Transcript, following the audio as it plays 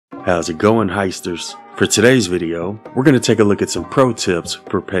How's it going, heisters? For today's video, we're going to take a look at some pro tips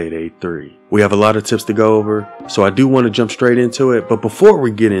for Payday 3. We have a lot of tips to go over, so I do want to jump straight into it, but before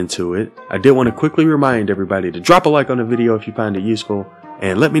we get into it, I did want to quickly remind everybody to drop a like on the video if you find it useful,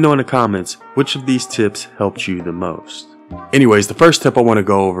 and let me know in the comments which of these tips helped you the most. Anyways, the first tip I want to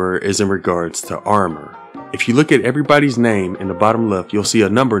go over is in regards to armor. If you look at everybody's name in the bottom left, you'll see a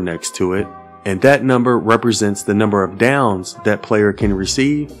number next to it, and that number represents the number of downs that player can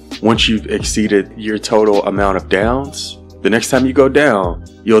receive. Once you've exceeded your total amount of downs, the next time you go down,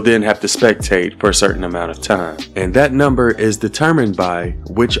 you'll then have to spectate for a certain amount of time. And that number is determined by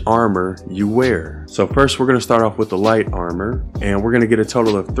which armor you wear. So first we're going to start off with the light armor, and we're going to get a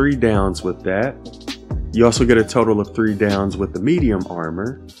total of 3 downs with that. You also get a total of 3 downs with the medium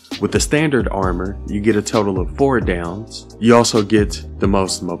armor. With the standard armor, you get a total of 4 downs. You also get the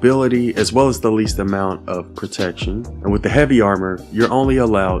most mobility as well as the least amount of protection. And with the heavy armor, you're only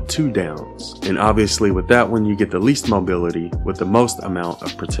allowed 2 downs. And obviously with that one, you get the least mobility with the most amount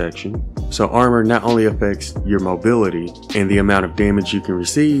of protection. So armor not only affects your mobility and the amount of damage you can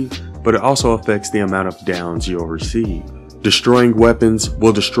receive, but it also affects the amount of downs you'll receive. Destroying weapons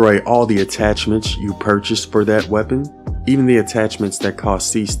will destroy all the attachments you purchased for that weapon, even the attachments that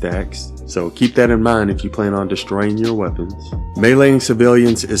cost C stacks, so keep that in mind if you plan on destroying your weapons. Meleeing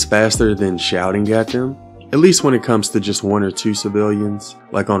civilians is faster than shouting at them, at least when it comes to just 1 or 2 civilians,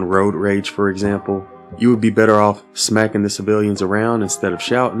 like on road rage for example. You would be better off smacking the civilians around instead of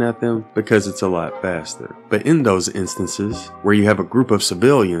shouting at them because it's a lot faster. But in those instances where you have a group of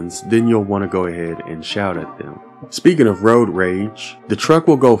civilians, then you'll want to go ahead and shout at them. Speaking of road rage, the truck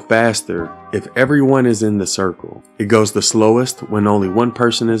will go faster if everyone is in the circle. It goes the slowest when only one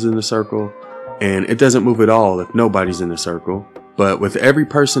person is in the circle, and it doesn't move at all if nobody's in the circle. But with every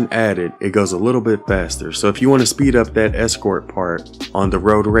person added, it goes a little bit faster. So if you want to speed up that escort part on the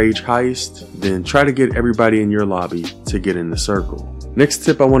road rage heist, then try to get everybody in your lobby to get in the circle. Next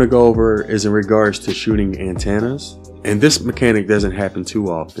tip I want to go over is in regards to shooting antennas. And this mechanic doesn't happen too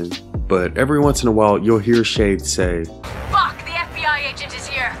often, but every once in a while you'll hear Shade say, "Fuck, the FBI agent is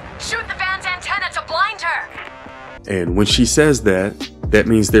here! Shoot the van's antenna to blind her!" And when she says that, that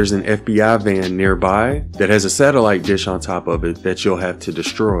means there's an FBI van nearby that has a satellite dish on top of it that you'll have to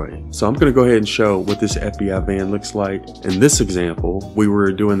destroy. So I'm going to go ahead and show what this FBI van looks like. In this example, we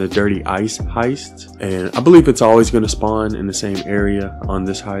were doing the dirty ice heist, and I believe it's always going to spawn in the same area on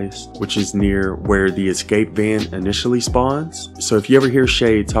this heist, which is near where the escape van initially spawns. So if you ever hear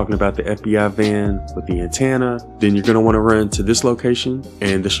Shade talking about the FBI van with the antenna, then you're going to want to run to this location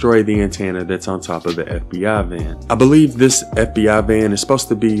and destroy the antenna that's on top of the FBI van. I believe this FBI van is supposed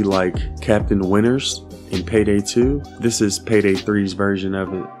to be like Captain Winters in Payday 2. This is Payday 3's version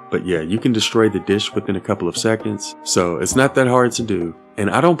of it. But yeah, you can destroy the dish within a couple of seconds, so it's not that hard to do.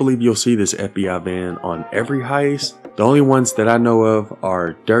 And I don't believe you'll see this FBI van on every heist. The only ones that I know of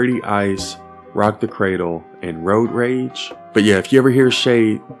are Dirty Ice, Rock the Cradle, and Road Rage. But yeah, if you ever hear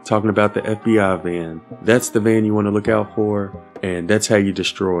Shade talking about the FBI van, that's the van you want to look out for, and that's how you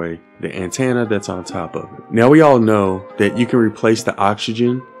destroy the antenna that's on top of it. Now we all know that you can replace the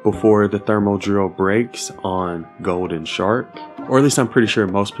oxygen before the thermal drill breaks on Gold and Shark, or at least I'm pretty sure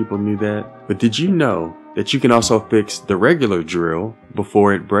most people knew that. But did you know that you can also fix the regular drill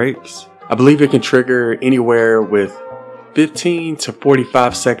before it breaks? I believe it can trigger anywhere with 15 to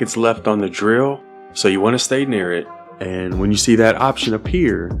 45 seconds left on the drill, so you want to stay near it. And when you see that option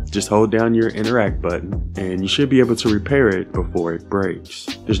appear, just hold down your interact button and you should be able to repair it before it breaks.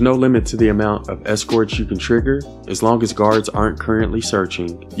 There's no limit to the amount of escorts you can trigger. As long as guards aren't currently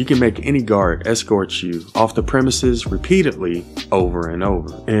searching, you can make any guard escort you off the premises repeatedly over and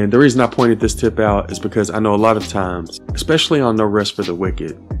over. And the reason I pointed this tip out is because I know a lot of times, especially on No Rest for the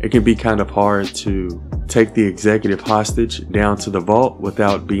Wicked, it can be kind of hard to take the executive hostage down to the vault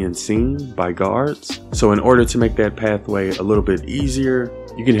without being seen by guards. So in order to make that pathway a little bit easier,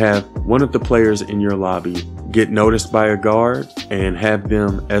 you can have one of the players in your lobby get noticed by a guard and have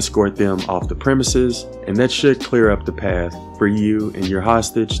them escort them off the premises, and that should clear up the path for you and your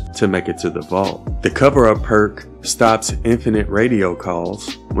hostage to make it to the vault. The cover-up perk stops infinite radio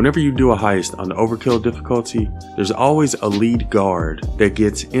calls. Whenever you do a heist on the overkill difficulty, there's always a lead guard that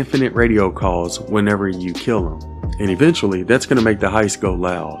gets infinite radio calls whenever you kill him. And eventually that's going to make the heist go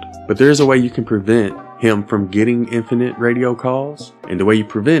loud. But there's a way you can prevent him from getting infinite radio calls, and the way you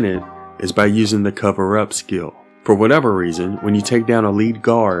prevent it is by using the cover-up skill. For whatever reason, when you take down a lead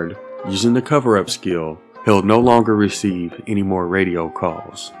guard using the cover-up skill, he'll no longer receive any more radio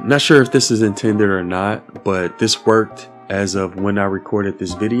calls. I'm not sure if this is intended or not, but this worked as of when I recorded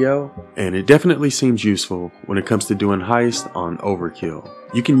this video, and it definitely seems useful when it comes to doing heists on Overkill.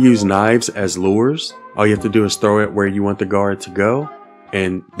 You can use knives as lures. All you have to do is throw it where you want the guard to go,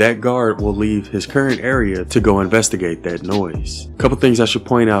 and that guard will leave his current area to go investigate that noise. A couple things I should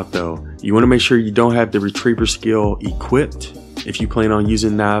point out though. You want to make sure you don't have the retriever skill equipped if you plan on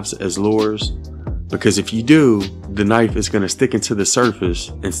using knives as lures, because if you do, the knife is going to stick into the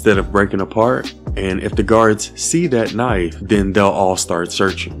surface instead of breaking apart, and if the guards see that knife, then they'll all start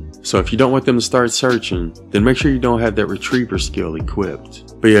searching. So if you don't want them to start searching, then make sure you don't have that retriever skill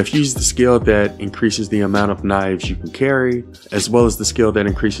equipped. But yeah, if you use the skill that increases the amount of knives you can carry, as well as the skill that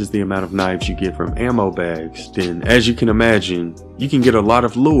increases the amount of knives you get from ammo bags, then as you can imagine, you can get a lot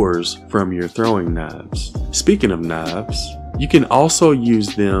of lures from your throwing knives. Speaking of knives, you can also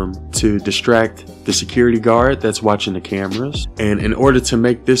use them to distract the security guard that's watching the cameras. And in order to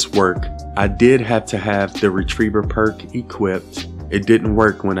make this work, I did have to have the retriever perk equipped. It didn't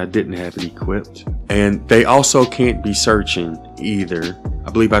work when I didn't have it equipped. And they also can't be searching either. I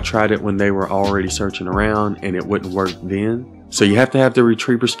believe I tried it when they were already searching around and it wouldn't work then. So you have to have the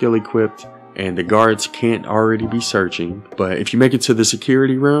retriever skill equipped, and the guards can't already be searching. But if you make it to the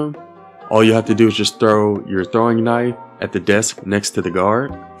security room, all you have to do is just throw your throwing knife at the desk next to the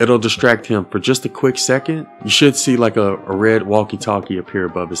guard. It'll distract him for just a quick second. You should see like a red walkie-talkie appear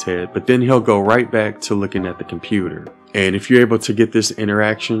above his head, but then he'll go right back to looking at the computer. And if you're able to get this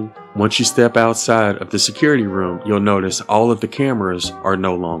interaction, once you step outside of the security room, you'll notice all of the cameras are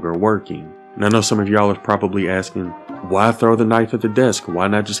no longer working. And I know some of y'all are probably asking, why throw the knife at the desk? Why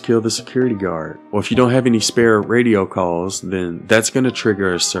not just kill the security guard? Well, if you don't have any spare radio calls, then that's going to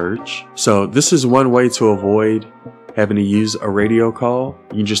trigger a search. So this is one way to avoid having to use a radio call.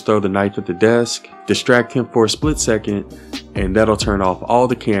 You can just throw the knife at the desk, distract him for a split second, and that'll turn off all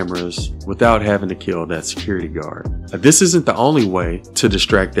the cameras without having to kill that security guard. This isn't the only way to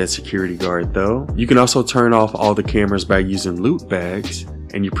distract that security guard though. You can also turn off all the cameras by using loot bags,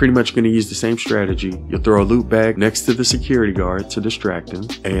 and you're pretty much going to use the same strategy. You'll throw a loot bag next to the security guard to distract him,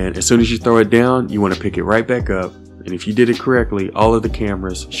 and as soon as you throw it down, you want to pick it right back up. And if you did it correctly, all of the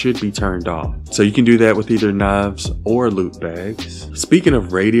cameras should be turned off. So you can do that with either knives or loot bags. Speaking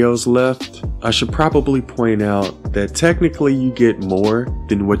of radios left, I should probably point out that technically you get more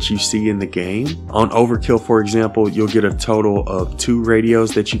than what you see in the game. On Overkill, for example, you'll get a total of 2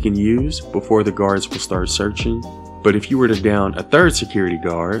 radios that you can use before the guards will start searching. But if you were to down a third security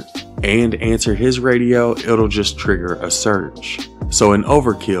guard and answer his radio, it'll just trigger a search. So in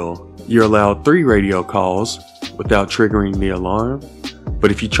Overkill, you're allowed 3 radio calls without triggering the alarm.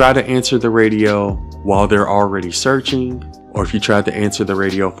 But if you try to answer the radio while they're already searching, or if you try to answer the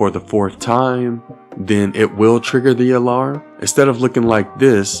radio for the 4th time, then it will trigger the alarm. Instead of looking like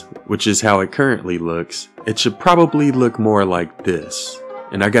this, which is how it currently looks, it should probably look more like this.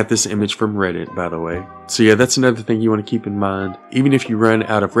 And I got this image from Reddit, by the way. So yeah, that's another thing you want to keep in mind. Even if you run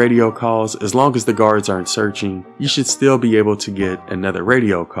out of radio calls, as long as the guards aren't searching, you should still be able to get another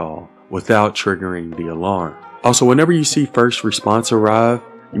radio call without triggering the alarm. Also, whenever you see first response arrive,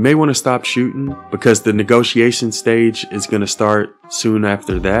 you may want to stop shooting because the negotiation stage is going to start soon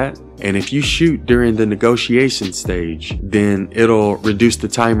after that. And if you shoot during the negotiation stage, then it'll reduce the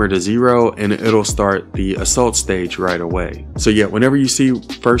timer to 0 and it'll start the assault stage right away. So yeah, whenever you see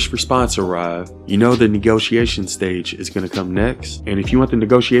first response arrive, you know the negotiation stage is going to come next. And if you want the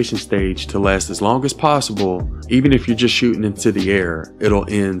negotiation stage to last as long as possible, even if you're just shooting into the air, it'll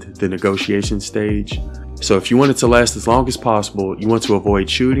end the negotiation stage. So if you want it to last as long as possible, you want to avoid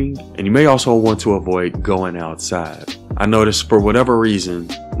shooting, and you may also want to avoid going outside. I noticed for whatever reason,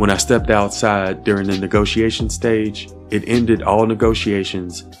 when I stepped outside during the negotiation stage, it ended all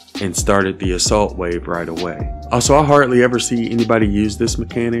negotiations and started the assault wave right away. Also, I hardly ever see anybody use this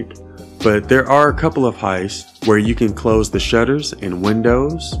mechanic, but there are a couple of heists where you can close the shutters and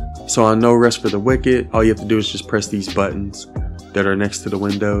windows. So on No Rest for the Wicked, all you have to do is just press these buttons that are next to the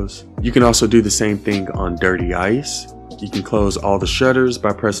windows. You can also do the same thing on Dirty Ice. You can close all the shutters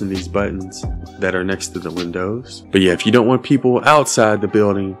by pressing these buttons that are next to the windows. But yeah, if you don't want people outside the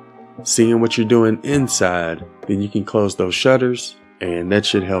building seeing what you're doing inside, then you can close those shutters, and that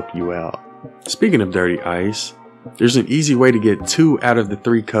should help you out. Speaking of Dirty Ice, there's an easy way to get 2 out of the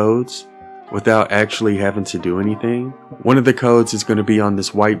 3 codes without actually having to do anything. One of the codes is going to be on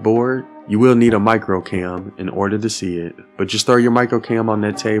this whiteboard. You will need a microcam in order to see it, but just throw your microcam on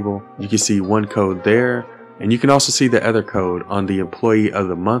that table. You can see one code there, and you can also see the other code on the Employee of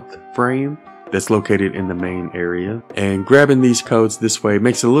the Month frame. that's located in the main area. And grabbing these codes this way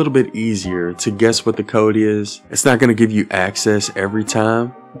makes it a little bit easier to guess what the code is. It's not going to give you access every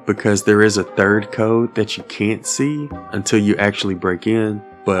time because there is a third code that you can't see until you actually break in.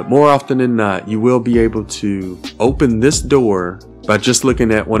 But more often than not, you will be able to open this door by just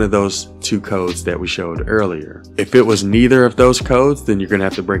looking at one of those two codes that we showed earlier. If it was neither of those codes, then you're going to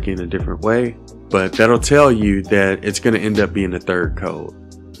have to break in a different way. But that'll tell you that it's going to end up being the third code,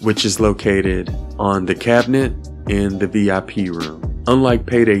 which is located on the cabinet in the VIP room. Unlike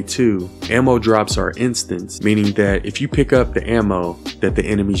Payday 2, ammo drops are instant, meaning that if you pick up the ammo that the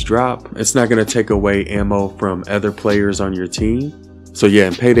enemies drop, it's not going to take away ammo from other players on your team. So yeah,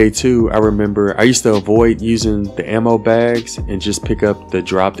 in Payday 2, I remember I used to avoid using the ammo bags and just pick up the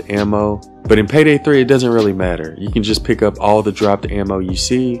dropped ammo. But in Payday 3, it doesn't really matter. You can just pick up all the dropped ammo you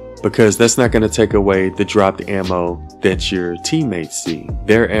see because that's not going to take away the dropped ammo that your teammates see.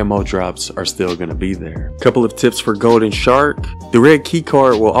 Their ammo drops are still going to be there. Couple of tips for Golden Shark. The red key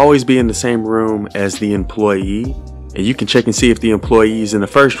card will always be in the same room as the employee. And you can check and see if the employee is in the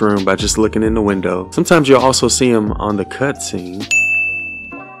first room by just looking in the window. Sometimes you'll also see him on the cutscene.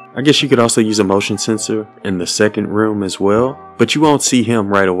 I guess you could also use a motion sensor in the second room as well, but you won't see him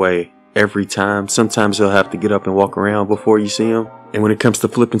right away every time. Sometimes he'll have to get up and walk around before you see him. And when it comes to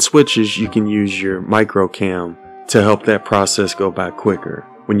flipping switches, you can use your micro cam to help that process go by quicker.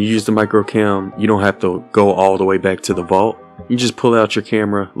 When you use the micro cam, you don't have to go all the way back to the vault. You just pull out your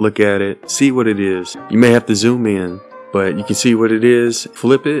camera, look at it, see what it is. You may have to zoom in, but you can see what it is,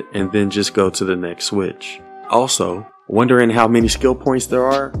 flip it, and then just go to the next switch. Also, wondering how many skill points there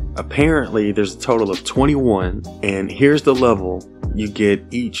are? Apparently there's a total of 21, and here's the level you get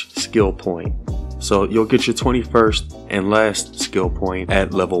each skill point. So you'll get your 21st and last skill point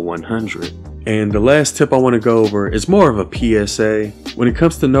at level 100. And the last tip I want to go over is more of a PSA. When it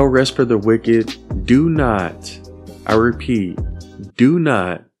comes to No Rest for the Wicked, do not, I repeat, do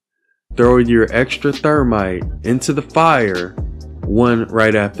not throw your extra thermite into the fire one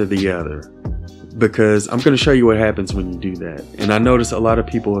right after the other. Because I'm going to show you what happens when you do that. And I notice a lot of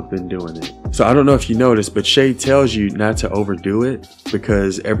people have been doing it. So I don't know if you noticed, but Shade tells you not to overdo it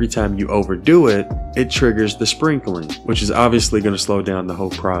because every time you overdo it, it triggers the sprinkling, which is obviously going to slow down the whole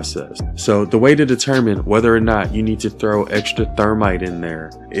process. So the way to determine whether or not you need to throw extra thermite in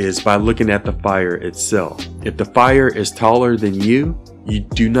there is by looking at the fire itself. If the fire is taller than you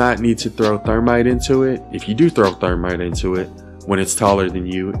do not need to throw thermite into it. If you do throw thermite into it, when it's taller than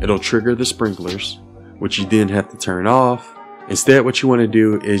you, it'll trigger the sprinklers, which you then have to turn off. Instead, what you want to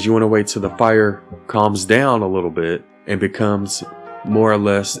do is you want to wait till the fire calms down a little bit and becomes more or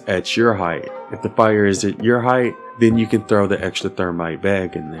less at your height. If the fire is at your height, then you can throw the extra thermite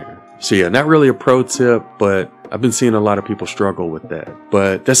bag in there. So yeah, not really a pro tip, but I've been seeing a lot of people struggle with that.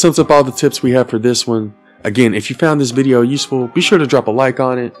 But that sums up all the tips we have for this one. Again, if you found this video useful, be sure to drop a like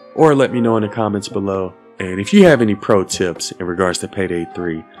on it or let me know in the comments below. And if you have any pro tips in regards to Payday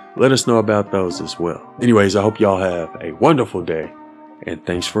 3, let us know about those as well. Anyways, I hope y'all have a wonderful day, and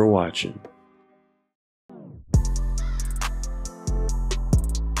thanks for watching.